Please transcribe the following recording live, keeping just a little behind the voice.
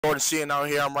Jordan Seaton out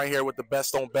here. I'm right here with the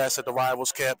best on best at the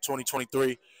Rivals Camp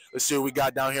 2023. Let's see what we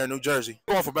got down here in New Jersey.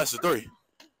 Going for best of 3.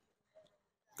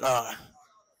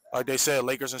 Like they said,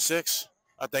 Lakers in 6.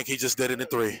 I think he just did it in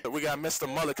 3. We got Mr.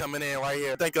 Mullet coming in right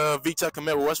here. I think VTech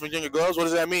commit with West Virginia gloves. What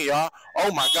does that mean, y'all?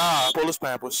 Oh my God! Pull his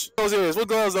pampers. Those is what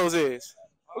gloves those is?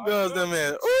 What gloves them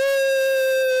is?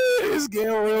 Ooh, it's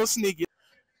getting real sneaky.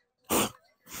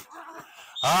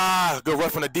 Good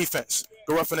ref from the defense.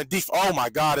 Good ref from the defense. Oh my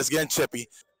God, it's getting chippy.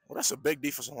 Well, that's a big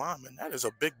defensive lineman. That is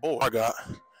a big boy. I got.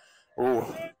 Ooh.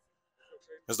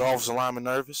 Is the offensive lineman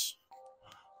nervous?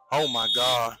 Oh my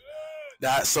God.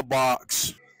 That's a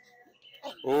box.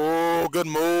 Oh, good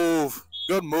move.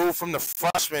 Good move from the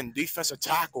freshman defensive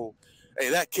tackle. Hey,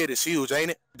 that kid is huge,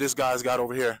 ain't it? This guy's got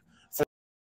over here.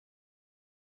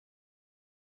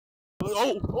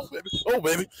 Oh, baby. Oh,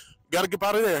 baby. Got to get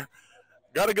out of there.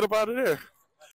 Got to get up out of there.